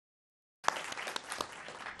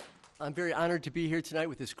I'm very honored to be here tonight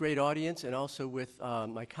with this great audience and also with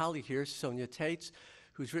my colleague here, Sonia Taitz,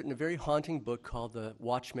 who's written a very haunting book called The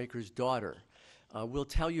Watchmaker's Daughter. We'll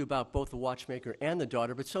tell you about both the watchmaker and the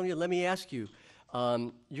daughter, but Sonia, let me ask you,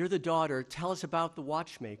 you're the daughter. Tell us about the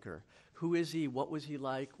watchmaker. Who is he? What was he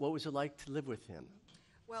like? What was it like to live with him?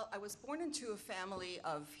 Well, I was born into a family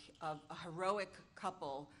of a heroic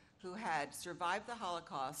couple who had survived the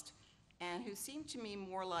Holocaust and who seemed to me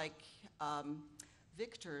more like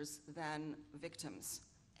victors than victims.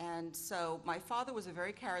 And so my father was a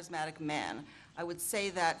very charismatic man. I would say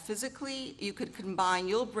that physically you could combine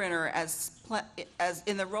Yul Brynner as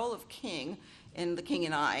in the role of king in The King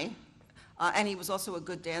and I, and he was also a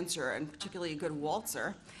good dancer and particularly a good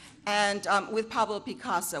waltzer, and with Pablo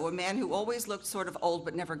Picasso, a man who always looked sort of old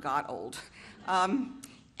but never got old.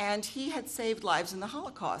 And he had saved lives in the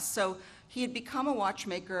Holocaust. So he had become a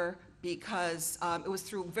watchmaker because it was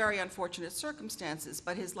through very unfortunate circumstances,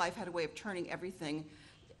 but his life had a way of turning everything,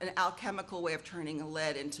 an alchemical way of turning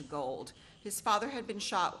lead into gold. His father had been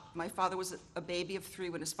shot. My father was a baby of 3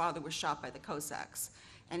 when his father was shot by the Cossacks.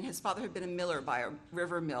 And his father had been a miller by a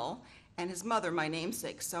river mill. And his mother, my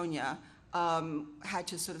namesake, Sonia, had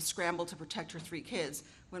to sort of scramble to protect her 3 kids.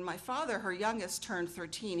 When my father, her youngest, turned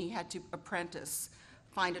 13, he had to apprentice,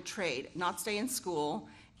 find a trade, not stay in school,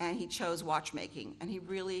 and he chose watchmaking. And he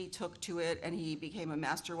really took to it, and he became a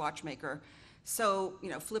master watchmaker. So,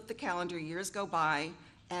 flip the calendar, years go by,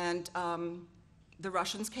 and the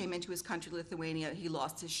Russians came into his country, Lithuania. He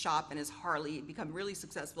lost his shop and his Harley. He'd become really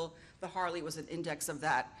successful. The Harley was an index of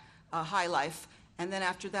that high life. And then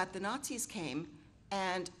after that, the Nazis came,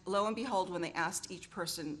 and lo and behold, when they asked each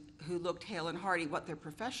person who looked hale and hearty what their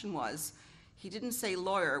profession was, he didn't say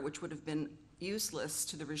lawyer, which would have been useless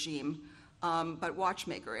to the regime, but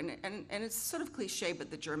watchmaker. And it's sort of cliche,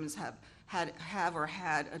 but the Germans have had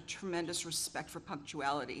a tremendous respect for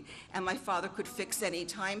punctuality. And my father could fix any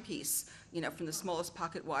timepiece, from the smallest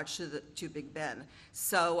pocket watch to Big Ben.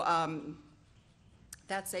 So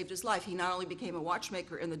that saved his life. He not only became a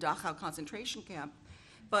watchmaker in the Dachau concentration camp,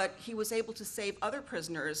 but he was able to save other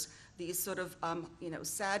prisoners, these sort of,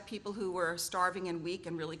 sad people who were starving and weak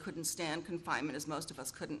and really couldn't stand confinement, as most of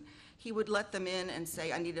us couldn't. He would let them in and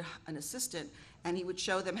say, I need an assistant, and he would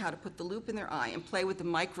show them how to put the loop in their eye and play with the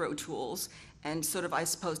micro tools and sort of, I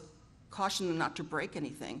suppose, caution them not to break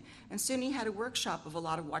anything. And soon he had a workshop of a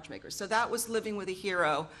lot of watchmakers. So that was living with a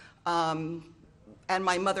hero, and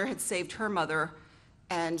my mother had saved her mother,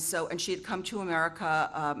 and she had come to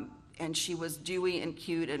America, and she was dewy and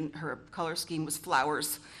cute, and her color scheme was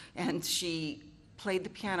flowers, and she played the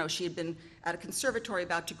piano. She had been at a conservatory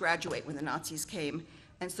about to graduate when the Nazis came,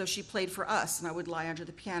 and so she played for us, and I would lie under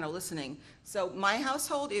the piano listening. So my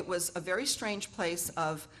household, it was a very strange place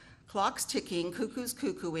of clocks ticking, cuckoos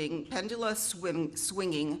cuckooing, pendula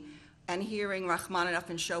swinging, and hearing Rachmaninoff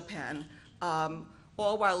and Chopin,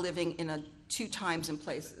 all while living in 2 times and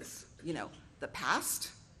places, the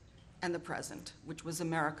past and the present, which was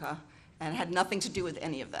America, and had nothing to do with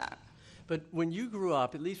any of that. But when you grew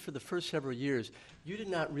up, at least for the first several years, you did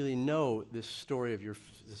not really know this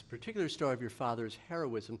particular story of your father's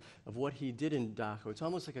heroism, of what he did in Dachau. It's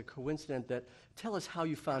almost like a coincidence tell us how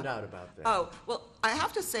you found out about that. Oh, well, I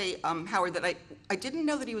have to say, Howard, that I didn't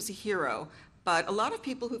know that he was a hero, but a lot of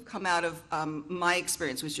people who've come out of my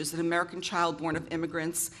experience, which is an American child born of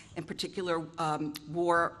immigrants, in particular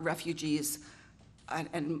war refugees,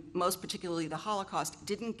 and most particularly the Holocaust,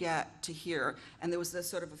 didn't get to hear. And there was this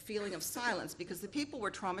sort of a feeling of silence because the people were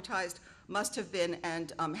traumatized, must have been,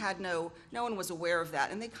 and no one was aware of that.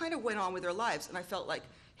 And they kind of went on with their lives. And I felt like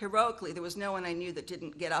heroically, there was no one I knew that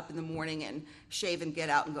didn't get up in the morning and shave and get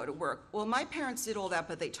out and go to work. Well, my parents did all that,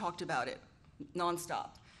 but they talked about it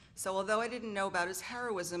nonstop. So although I didn't know about his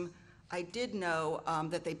heroism, I did know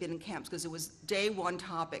that they'd been in camps because it was day 1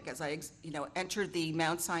 topic as I, entered the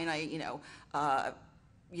Mount Sinai,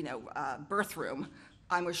 birth room.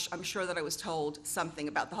 I'm sure that I was told something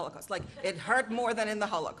about the Holocaust, like it hurt more than in the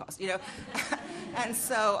Holocaust, And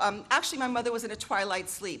so, actually, my mother was in a twilight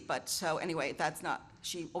sleep, but so anyway,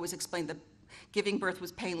 she always explained that giving birth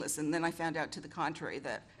was painless, and then I found out to the contrary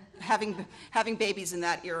that having babies in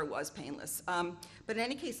that era was painless. But in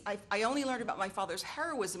any case, I only learned about my father's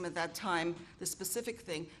heroism at that time, the specific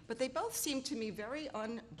thing, but they both seemed to me very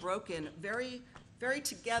unbroken, very, very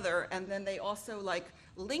together, and then they also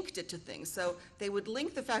linked it to things. So they would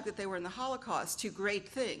link the fact that they were in the Holocaust to great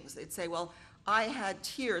things. They'd say, well, I had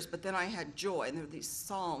tears, but then I had joy. And there were these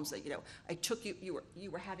psalms that, I took you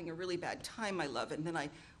were having a really bad time, my love, and then I,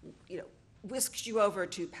 whisked you over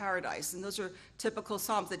to paradise. And those are typical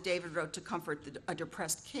psalms that David wrote to comfort a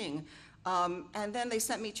depressed king. And then they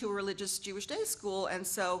sent me to a religious Jewish day school, and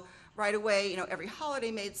so right away, you know, every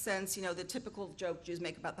holiday made sense. You know, the typical joke Jews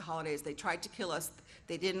make about the holidays, they tried to kill us,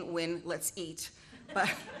 they didn't win, let's eat. But,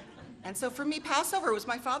 and so for me, Passover was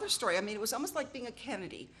my father's story. I mean, it was almost like being a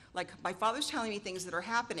Kennedy. Like, my father's telling me things that are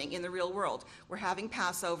happening in the real world. We're having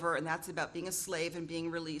Passover, and that's about being a slave and being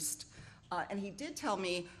released. And he did tell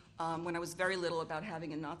me when I was very little about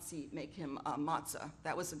having a Nazi make him matzah.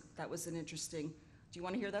 That was an interesting. Do you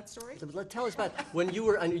want to hear that story? Tell us about when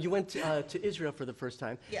you went to Israel for the first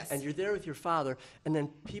time. Yes. And you're there with your father, and then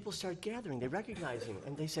people start gathering. They recognize him,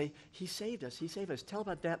 and they say, "He saved us. He saved us." Tell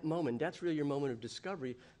about that moment. That's really your moment of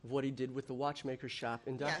discovery of what he did with the watchmaker shop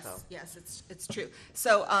in Dachau. Yes, it's true.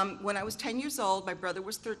 So when I was 10 years old, my brother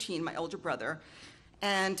was 13, my older brother.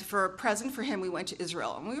 And for a present for him, we went to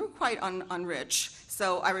Israel. And we were quite unrich.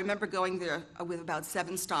 So I remember going there with about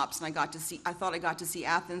 7 stops, and I thought I got to see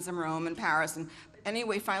Athens and Rome and Paris. And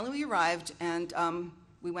anyway, finally we arrived, and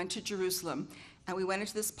we went to Jerusalem. And we went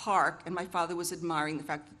into this park, and my father was admiring the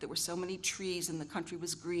fact that there were so many trees and the country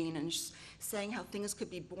was green, and just saying how things could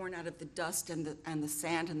be born out of the dust and the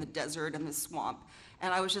sand and the desert and the swamp.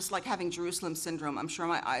 And I was just like having Jerusalem syndrome. I'm sure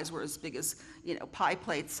my eyes were as big as, you know, pie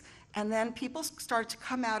plates. And then people started to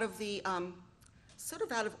come out of the, sort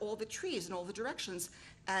of out of all the trees in all the directions.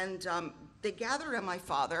 And they gathered around my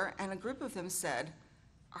father, and a group of them said,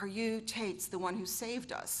 "Are you Taitz, the one who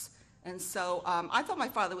saved us?" And so I thought my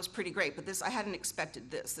father was pretty great, but I hadn't expected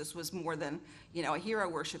this. This was more than, you know, a hero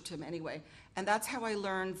worshipped him anyway. And that's how I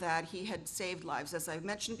learned that he had saved lives, as I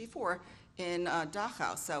mentioned before, in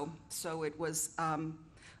Dachau. So it was a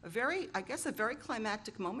very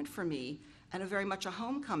climactic moment for me, and very much a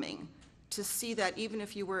homecoming, to see that even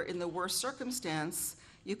if you were in the worst circumstance,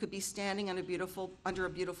 you could be standing under a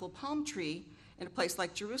beautiful palm tree in a place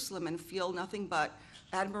like Jerusalem and feel nothing but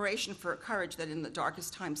admiration for courage that in the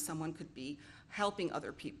darkest times someone could be helping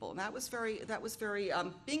other people. And that was very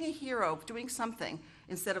being a hero, doing something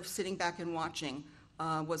instead of sitting back and watching,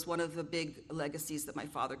 was one of the big legacies that my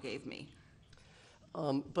father gave me.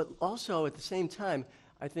 But also at the same time,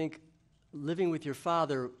 I think living with your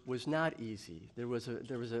father was not easy. There was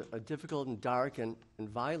a difficult and dark and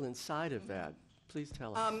violent side of that. Please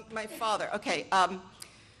tell us. My father, okay.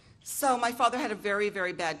 So my father had a very,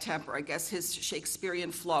 very bad temper. I guess his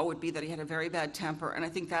Shakespearean flaw would be that he had a very bad temper, and I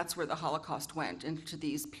think that's where the Holocaust went, into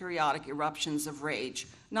these periodic eruptions of rage,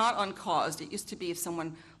 not uncaused. It used to be if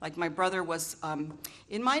someone, like my brother was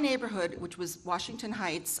in my neighborhood, which was Washington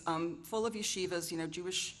Heights, full of yeshivas, you know,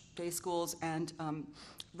 Jewish day schools, and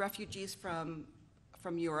refugees from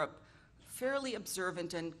Europe, fairly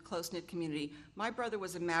observant and close-knit community. My brother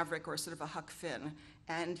was a maverick, or sort of a Huck Finn,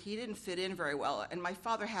 and he didn't fit in very well. And my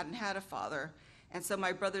father hadn't had a father, and so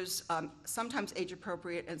my brother's sometimes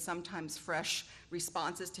age-appropriate and sometimes fresh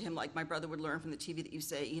responses to him, like my brother would learn from the TV that you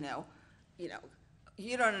say, you know,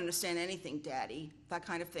 you don't understand anything, Daddy, that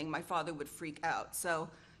kind of thing. My father would freak out. So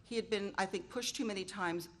he had been, I think, pushed too many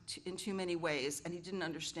times in too many ways, and he didn't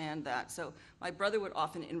understand that. So my brother would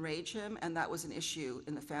often enrage him, and that was an issue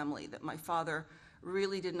in the family, that my father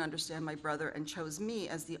really didn't understand my brother and chose me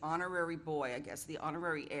as the honorary boy, I guess, the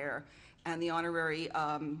honorary heir, and the honorary,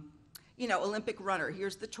 Olympic runner.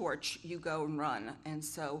 Here's the torch, you go and run. And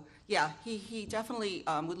so, yeah, he definitely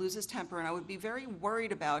would lose his temper, and I would be very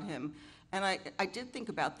worried about him. And I did think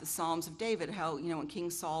about the Psalms of David, how, you know, when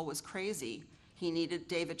King Saul was crazy, he needed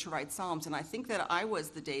David to write Psalms. And I think that I was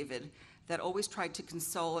the David that always tried to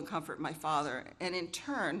console and comfort my father. And in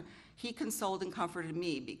turn, he consoled and comforted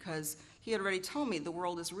me, because he had already told me the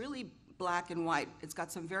world is really black and white. It's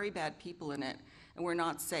got some very bad people in it, and we're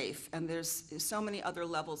not safe. And there's so many other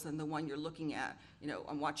levels than the one you're looking at. You know,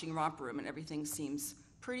 I'm watching Romper Room, and everything seems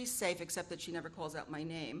pretty safe, except that she never calls out my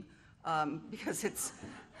name, because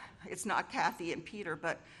it's not Kathy and Peter.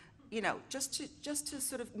 But, you know, just to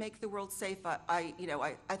sort of make the world safe, I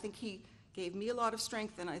think he gave me a lot of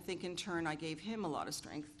strength, and I think in turn I gave him a lot of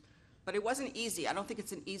strength. But it wasn't easy. I don't think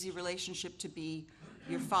it's an easy relationship to be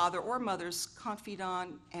your father or mother's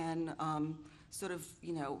confidant and sort of,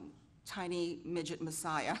 you know, tiny midget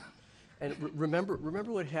messiah. And remember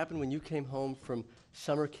what happened when you came home from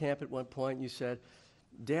summer camp at one point? You said,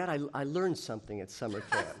 "Dad, I learned something at summer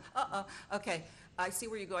camp." Okay, I see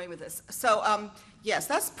where you're going with this. So, yes,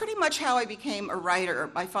 that's pretty much how I became a writer.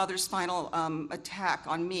 My father's final attack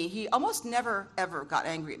on me, he almost never, ever got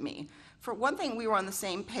angry at me. For one thing, we were on the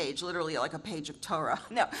same page, literally like a page of Torah.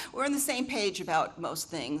 No, we were on the same page about most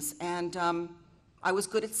things. And I was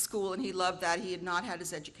good at school, and he loved that. He had not had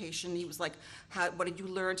his education. He was like, what did you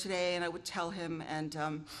learn today? And I would tell him. And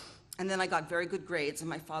And then I got very good grades, and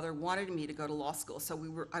my father wanted me to go to law school,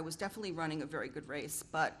 so I was definitely running a very good race.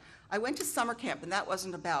 But I went to summer camp, and that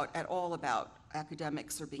wasn't at all about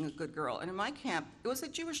academics or being a good girl. And in my camp, it was a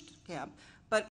Jewish camp, but